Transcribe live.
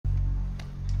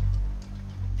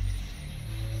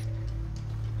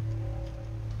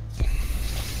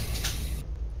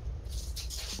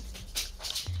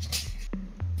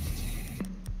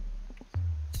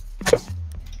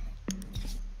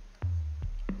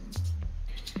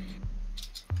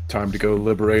Time to go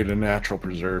liberate a natural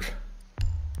preserve.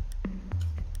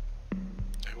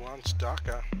 Who wants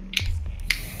DACA?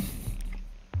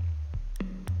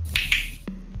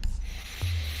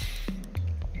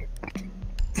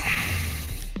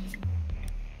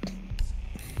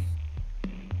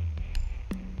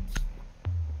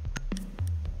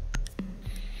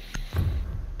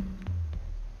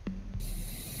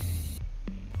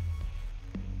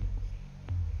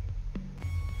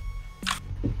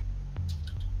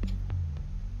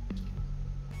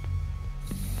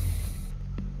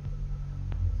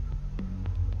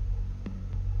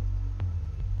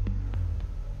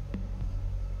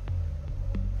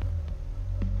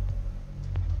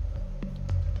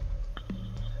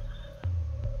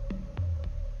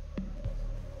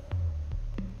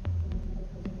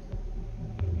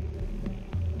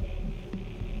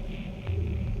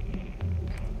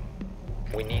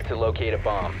 We need to locate a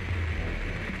bomb.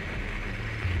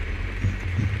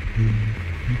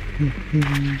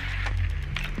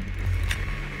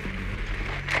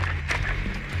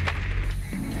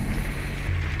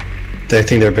 They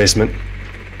think they're basement.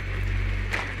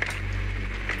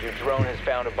 Your drone has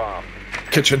found a bomb.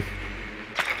 Kitchen.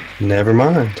 Never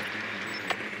mind.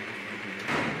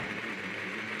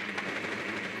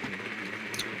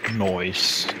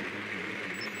 Noise.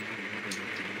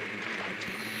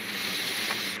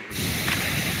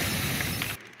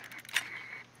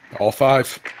 All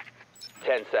 5.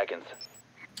 10 seconds.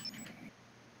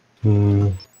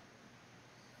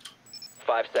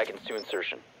 5 seconds to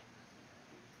insertion.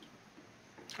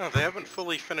 Oh, they haven't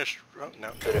fully finished. Oh,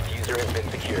 no. The diffuser has been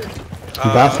secured.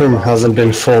 The bathroom hasn't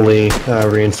been fully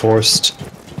reinforced.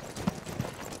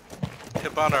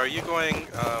 Hibana, are you going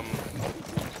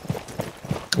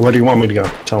Where do you want me to go?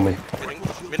 Tell me.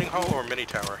 Meeting hall or mini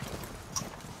tower?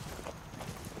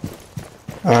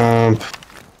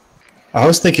 I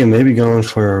was thinking maybe going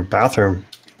for bathroom.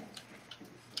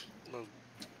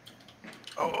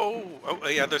 Oh,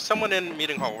 yeah, there's someone in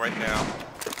meeting hall right now.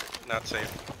 Not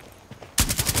safe.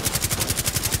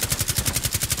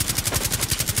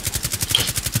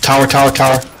 Tower, tower,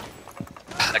 tower.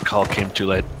 That call came too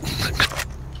late.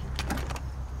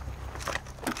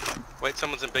 Wait,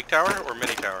 someone's in big tower or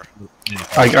mini tower?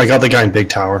 I got the guy in big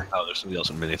tower. Oh, there's somebody else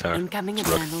in mini tower. Incoming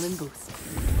adrenaline boost.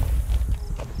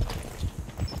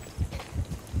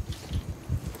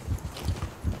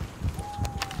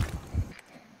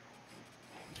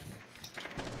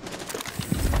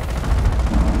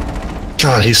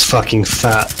 God, he's fucking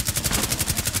fat.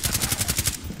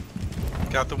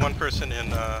 Got the one person in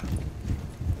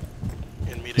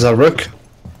meeting. Is that Rook?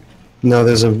 No,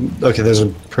 there's a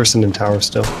person in tower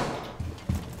still.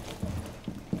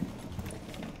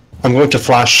 I'm going to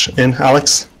flash in,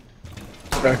 Alex.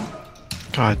 Okay.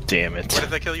 God damn it. Where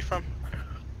did they kill you from?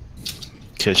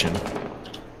 Kitchen.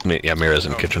 Yeah, Mira's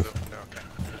in the kitchen.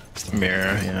 Okay.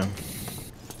 Mirror, yeah.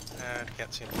 I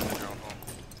can't see him in their own home.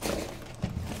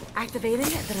 Activating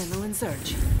adrenaline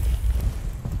surge.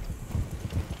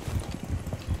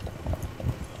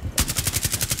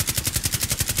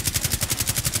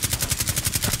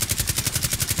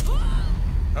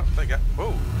 Oh, they got.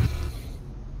 Whoa!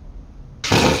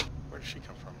 Where did she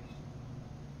come from?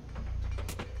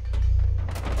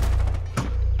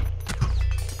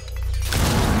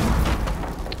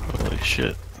 Holy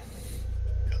shit.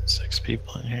 Got 6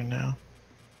 people in here now.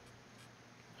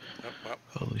 Oh, well.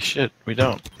 Holy shit, we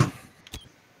don't.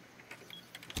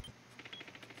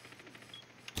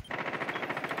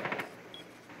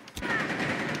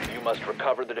 You must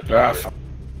recover the diffuser.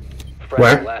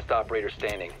 Where? Last operator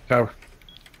standing. Tower.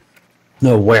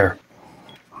 No, where?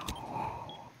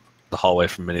 The hallway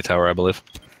from mini tower, I believe.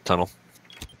 Tunnel.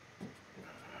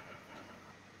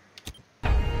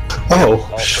 All Oh,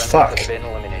 friendlies fuck. have been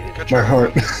eliminated. Good My try.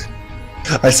 heart.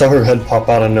 I saw her head pop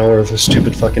out of nowhere with her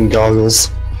stupid fucking goggles.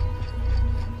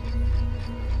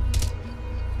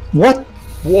 What?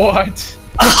 What?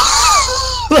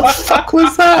 The fuck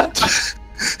was that?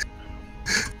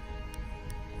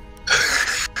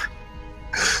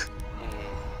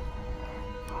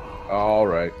 All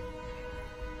right.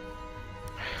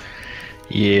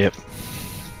 Yep.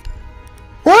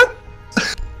 What?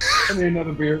 I need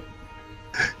another beer.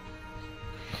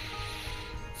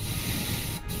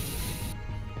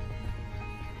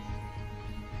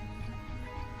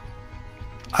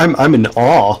 I'm in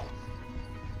awe.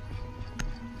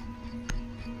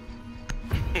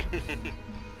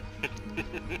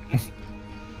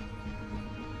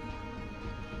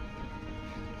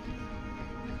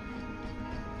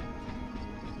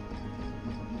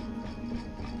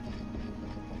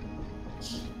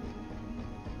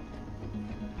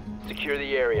 Secure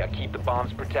the area. Keep the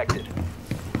bombs protected.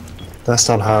 That's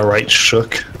not how I write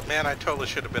shook. Man, I totally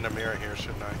should have been a mirror here,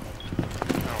 shouldn't I?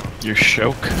 Oh. You're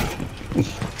shook.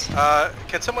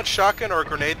 Can someone shotgun or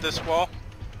grenade this wall?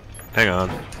 Hang on.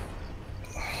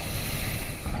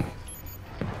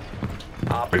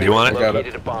 Op Where do you want it? Got it.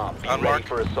 located a bomb. Be On ready mark.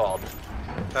 for assault.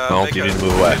 Oh, Make you a need to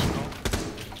move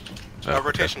away.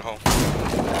 rotation hole.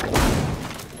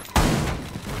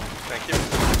 Thank you.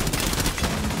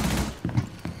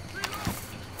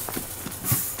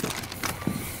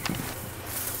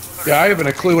 Yeah, I haven't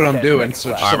a clue what I'm doing,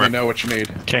 so just let me Armor. know what you need.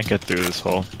 Can't get through this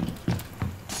hole.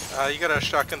 You gotta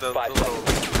shotgun the 5 little...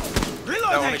 seconds.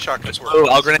 No, only shotguns Just work. move.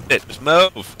 I'll grenade it. Just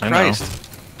move. I know.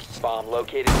 Christ. Bomb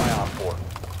located by Op 4.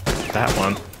 That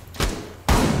one.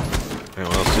 Yeah,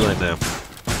 well, it's too late now.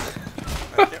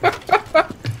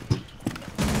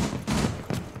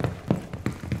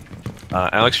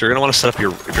 Alex, you're gonna want to set up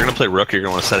your. If you're gonna play Rook, you're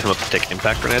gonna want to set him up to take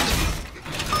impact grenades.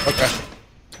 Okay,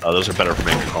 Those are better for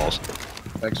making calls.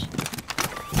 thanks.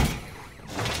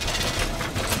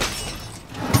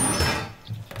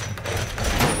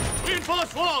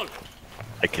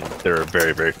 There are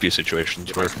very, very few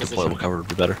situations where deployable cover would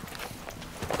be better.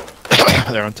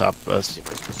 They're on top of us.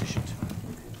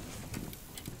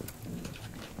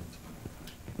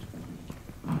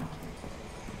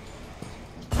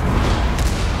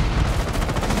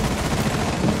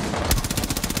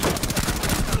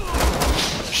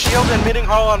 Shield and meeting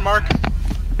hall on mark.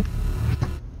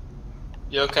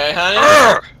 You okay,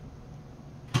 honey?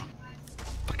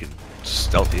 Fucking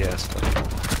stealthy ass.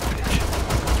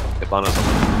 Bitch. Hip on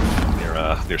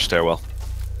us near stairwell.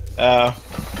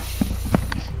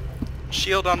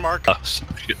 Shield on mark.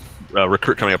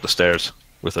 Recruit coming up the stairs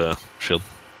with a shield.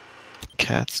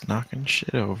 Cat's knocking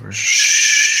shit over.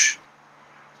 Shh.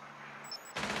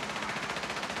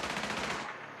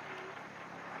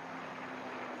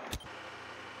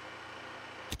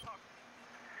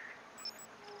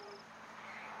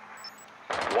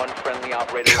 One friendly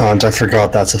operator. God, I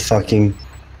forgot that's a fucking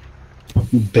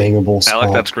bangable spot.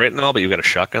 Alec, that's great and all, but you've got a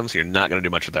shotgun, so you're not going to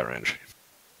do much at that range.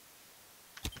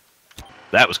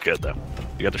 That was good, though.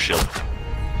 You got the shield.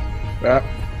 Yeah.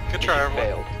 Good try, Mission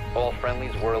everyone. failed. All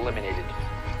friendlies were eliminated.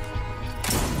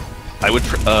 I would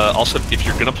also, if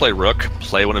you're going to play Rook,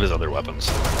 play one of his other weapons.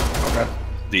 Okay.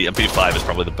 The MP5 is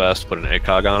probably the best. Put an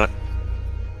ACOG on it.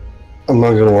 I'm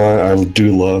not gonna lie, I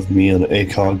do love me an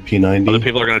ACOG Other P90.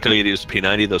 people are going to tell you to use the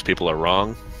P90. Those people are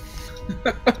wrong.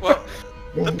 Well,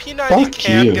 the P90 Fuck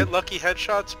can you. get lucky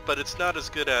headshots, but it's not as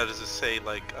good as, say,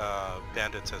 like,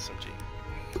 Bandit's SMG.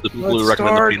 The people Let's who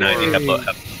recommend the start P90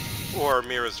 have, Or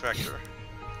Mira's Vector.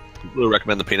 people who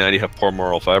recommend the P90 have poor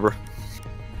moral fiber.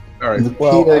 All right. The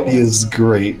Well, P90 is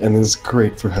great and is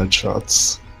great for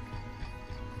headshots.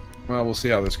 well, we'll see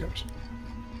how this goes.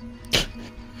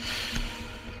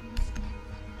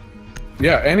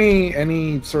 Yeah.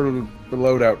 Any sort of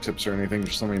loadout tips or anything?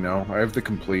 Just let me know. I have the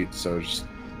complete, so just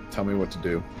tell me what to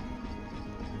do.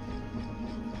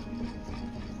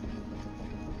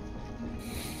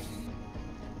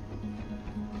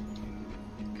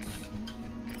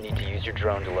 Need to use your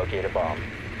drone to locate a bomb.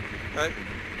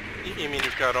 You mean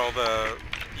you've got all the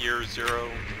year 0,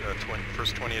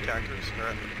 first 20 attackers?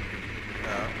 Or,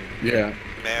 Yeah.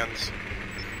 mans?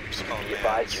 Just call them Be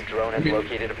advised mans. your drone has I mean,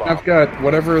 located a bomb. I've got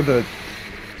whatever the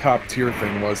top tier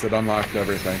thing was that unlocked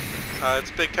everything.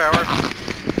 It's Big Tower.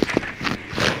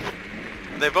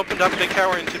 They've opened up Big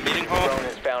Tower into meeting hall. Drone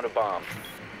has found a bomb.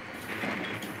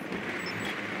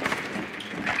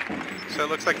 So it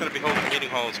looks like they'll be holding meeting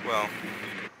hall as well.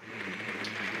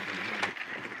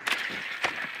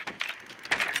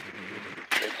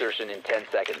 Insertion in 10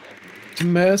 seconds.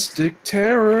 Domestic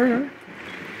terror.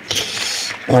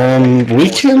 We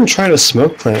can try to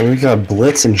smoke plant. We got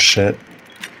blitz and shit.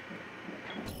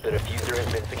 The diffuser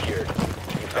has been secured.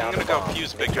 You found gonna a go bomb.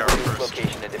 fuse Make Big your Tower way to its first.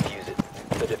 location and defuse it.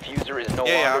 The diffuser is no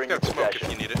Yeah, longer I've in your got smoke if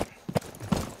possession. you need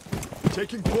it.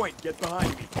 Taking point. Get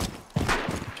behind me.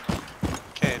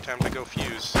 Okay, time to go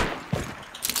fuse.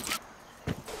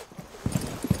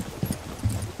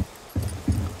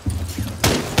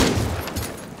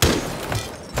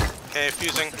 Okay,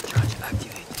 fusing.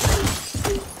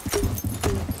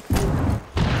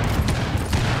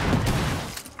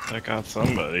 I got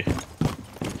somebody.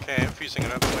 Okay, fusing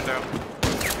another window.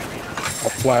 I'll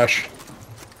flash.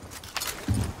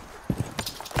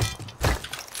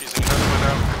 Fusing another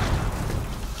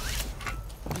window.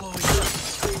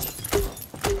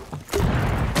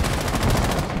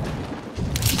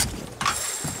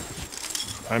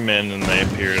 I'm in and they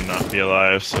appear to not be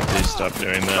alive, so please stop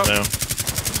doing that now.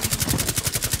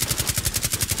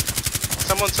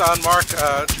 Someone's on mark,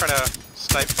 trying to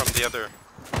snipe from the other.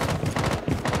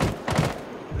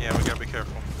 Yeah, we gotta be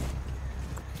careful.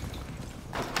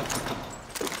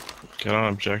 Get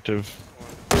on objective.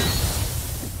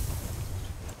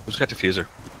 Who's got diffuser?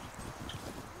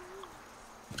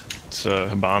 It's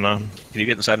Habana. Can you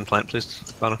get inside and plant, please,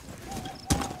 Habana?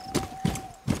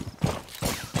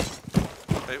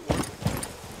 Wait,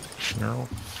 No.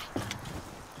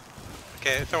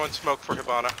 okay, throwing smoke for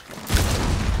Hibana.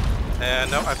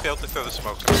 And no, I failed to throw the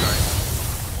smoke. I'm sorry.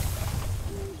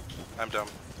 I'm dumb.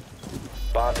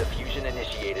 Bomb diffusion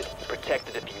initiated. Protect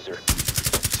the diffuser.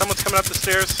 Someone's coming up the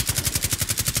stairs.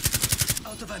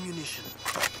 Out of ammunition.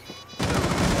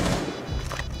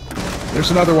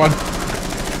 There's another one.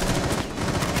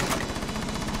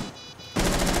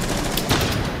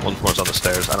 One more's on the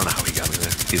stairs. I don't know how he got me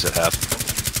there. He's at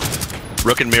half.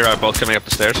 Rook and Mira are both coming up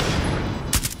the stairs.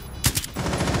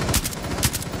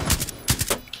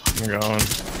 I'm going.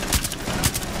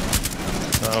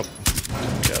 Nope.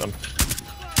 Get him.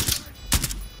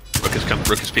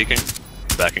 Rook is peeking.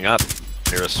 Backing up.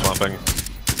 Mira's swamping.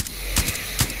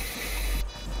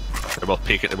 They're both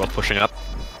peeking. They're both pushing up.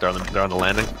 They're on the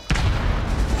landing.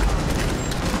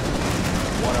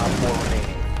 One op 4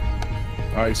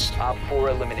 remaining. Nice. Op 4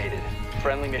 eliminated.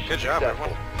 Friendly mission Good job, successful.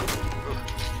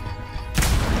 everyone.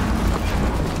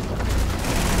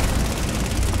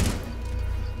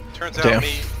 Turns out Damn.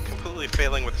 me completely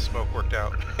failing with the smoke worked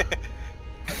out.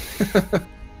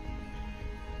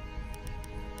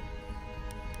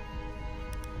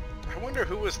 I wonder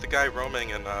who was the guy roaming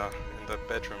in the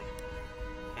bedroom.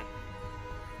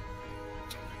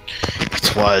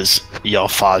 It was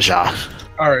Yalfaja.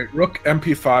 Alright, Rook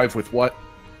MP5 with what?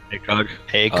 ACOG.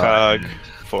 ACOG,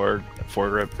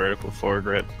 foregrip, vertical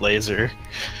foregrip, laser.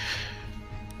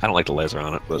 I don't like the laser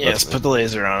on it, but Yes, that's put the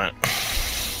laser on it.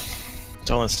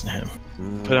 Don't listen to him.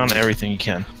 Put it on everything you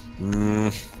can.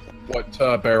 What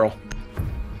barrel?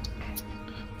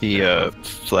 The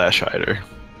flash hider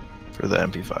for the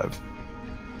MP5.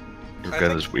 Your I gun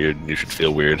think- is weird and you should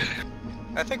feel weird.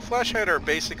 I think flash hider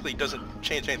basically doesn't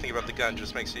change anything about the gun,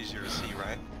 just makes it easier to see,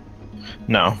 right?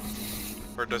 No,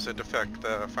 Or does it affect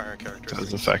the firing it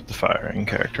characteristics? does affect the firing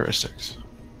characteristics.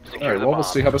 Secure Alright, the well, we'll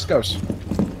bomb. see how this goes.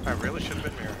 I really should have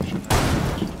been mirror, shouldn't I?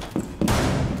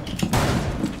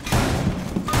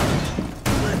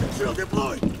 Shield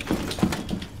deployed.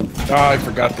 Ah, I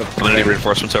forgot the... I'm gonna need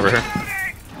reinforcements over here.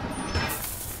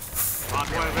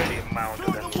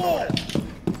 Through the wall.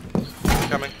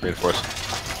 Coming. Reinforce.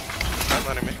 Not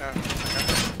letting me. Okay.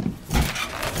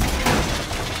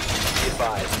 Be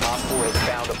advised, Op 4 has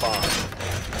found a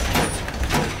bomb.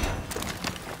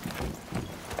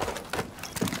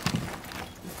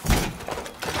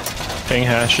 Ping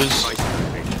hashes.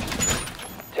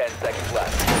 10 seconds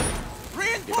left.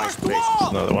 Reinforced wall.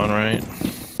 Another one, right?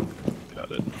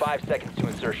 Got it. 5 seconds to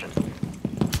insertion.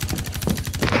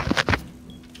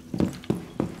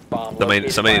 Bomb Somebody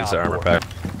located somebody by needs their Op armor 4. pack.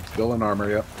 Still in armor,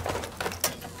 yep.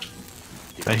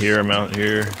 I hear him out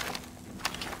here.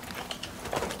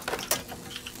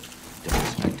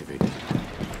 Activated.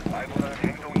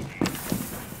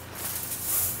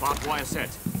 Barbed wire set.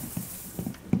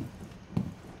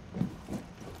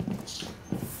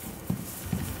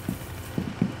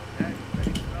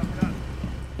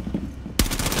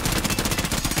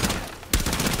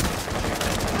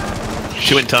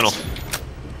 Two in tunnel.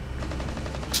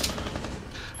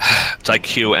 It's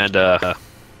IQ and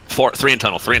three in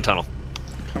tunnel.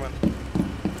 Coming.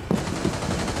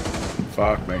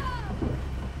 Fuck me.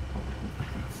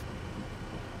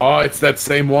 Oh, it's that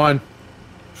same one.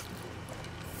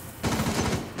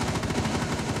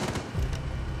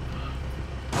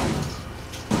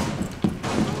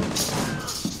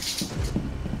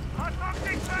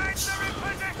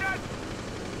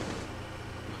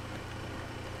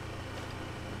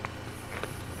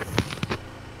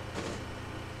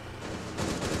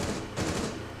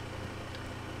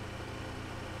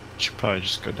 Should probably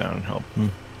just go down and help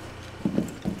him.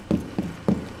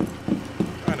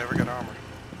 I never got armor.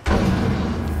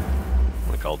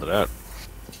 I called it out.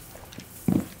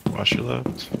 Watch your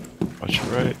left. Watch your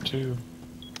right, too.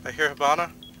 I hear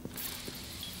Hibana.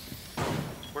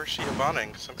 Where's she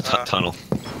Hibaning? Some, Tunnel.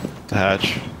 The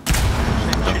hatch.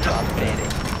 Top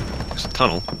standing. It's a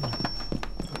tunnel.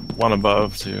 One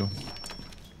above, too.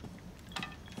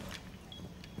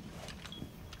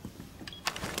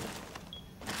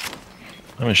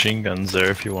 My machine gun's there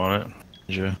if you want it.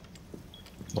 Ninja.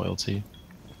 Loyalty.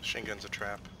 Machine gun's a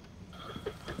trap.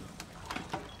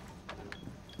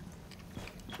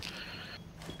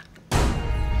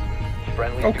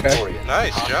 Friendly Okay. victorious.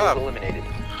 Nice Op 4 job. eliminated.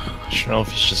 I don't know if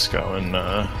he's just going,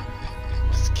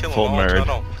 Just kill 'em Full all nerd.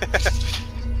 tunnel.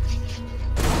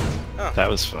 that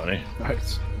was funny.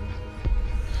 Nice.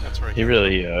 That's right. He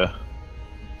really,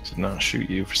 did not shoot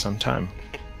you for some time.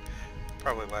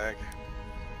 Probably lag.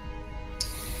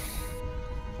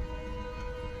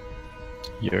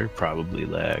 You're probably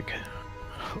lag.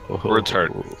 Oh, Word's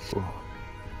hurt.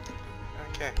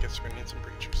 Okay, guess we're gonna need some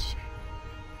breachers.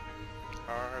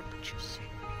 Hard breachers.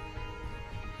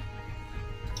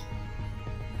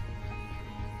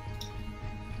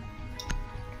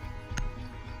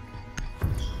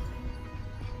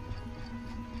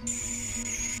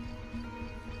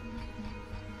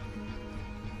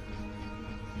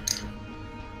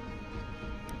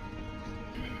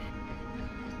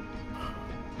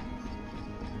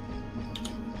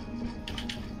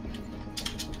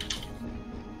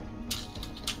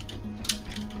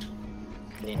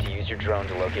 Need to use your drone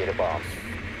to locate a bomb.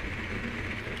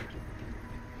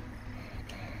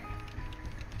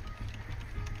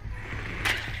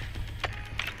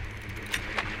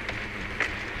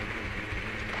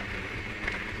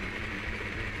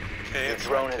 Okay, Your it's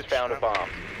drone has found a bomb.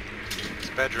 It's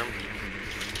bedroom.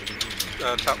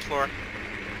 Top floor.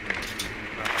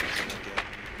 Oh, that's a good deal.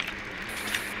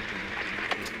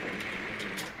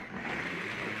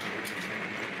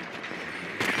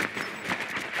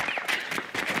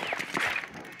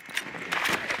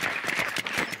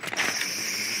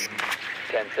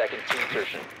 10 seconds to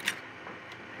insertion.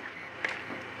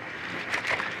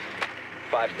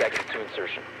 5 seconds to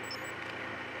insertion.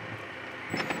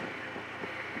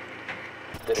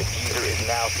 The diffuser is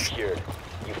now secured.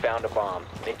 You found a bomb.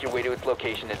 Make your way to its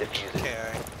location and defuse it. Okay,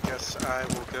 I guess I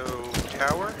will go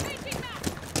tower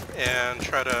and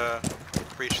try to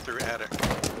reach through attic.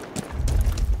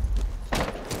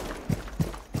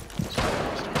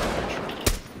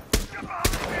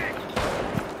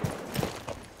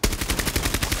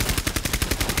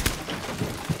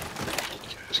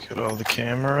 Just get all the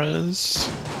cameras.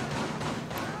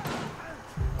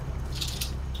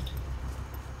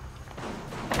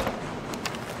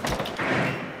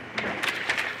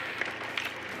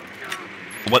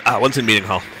 What? One's in meeting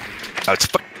hall. Oh, it's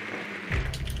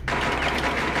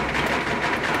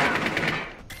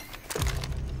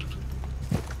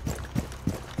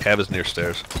Cab is near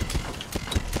stairs.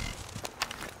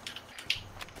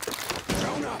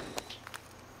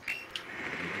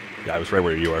 Yeah, I was right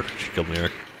where you are. She killed me,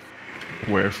 Eric.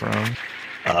 Where from?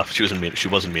 She was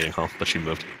in meeting hall, but she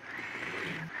moved.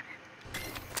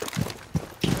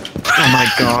 Oh my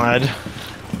god.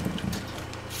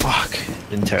 Fuck.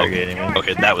 Interrogating me.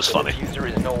 Okay, that was funny. The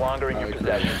diffuser is no longer in your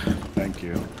possession. Thank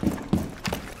you.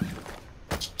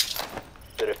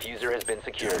 The diffuser has been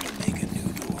secured.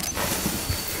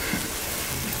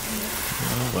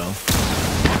 Oh well.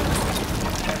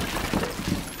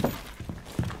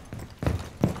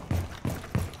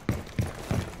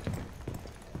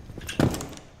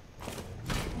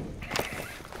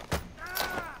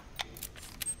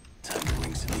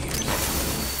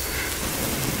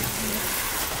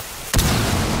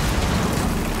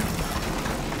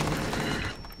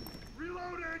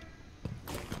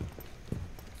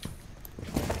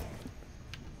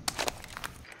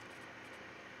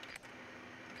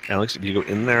 Alex, if you go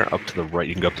in there, up to the right,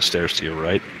 you can go up the stairs to your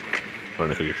right. I don't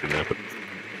know who you're shooting at, but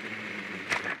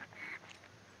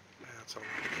That's all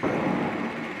right.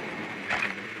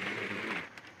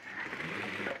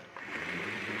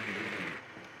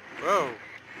 Whoa!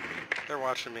 They're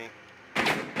watching me.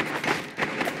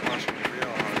 Watching me real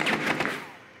hard.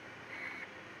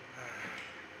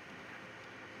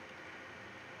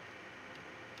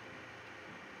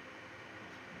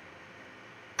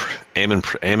 aim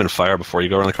and fire before you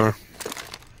go around the corner.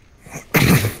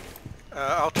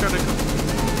 I'll try to go.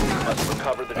 Must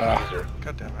recover the diffuser.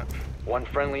 God damn it. One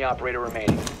friendly operator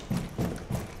remaining.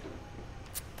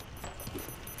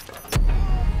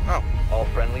 Oh, All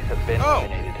friendlies have been Oh.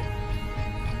 eliminated.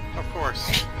 of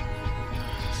course.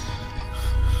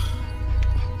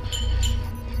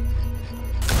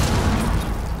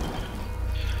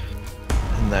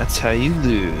 And that's how you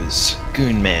lose.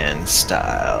 Goonman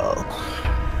style.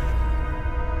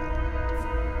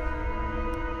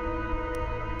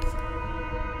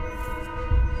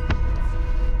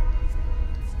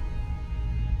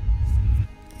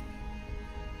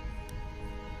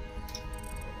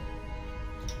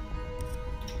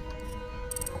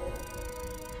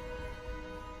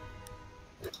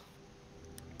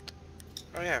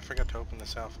 Oh yeah, I forgot to open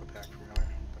this alpha pack from earlier.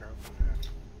 Better open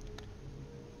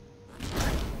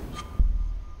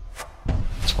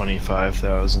that.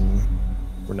 25,000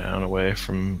 renown away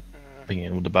from being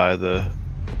able to buy the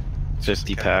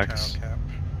 50 packs. Cow.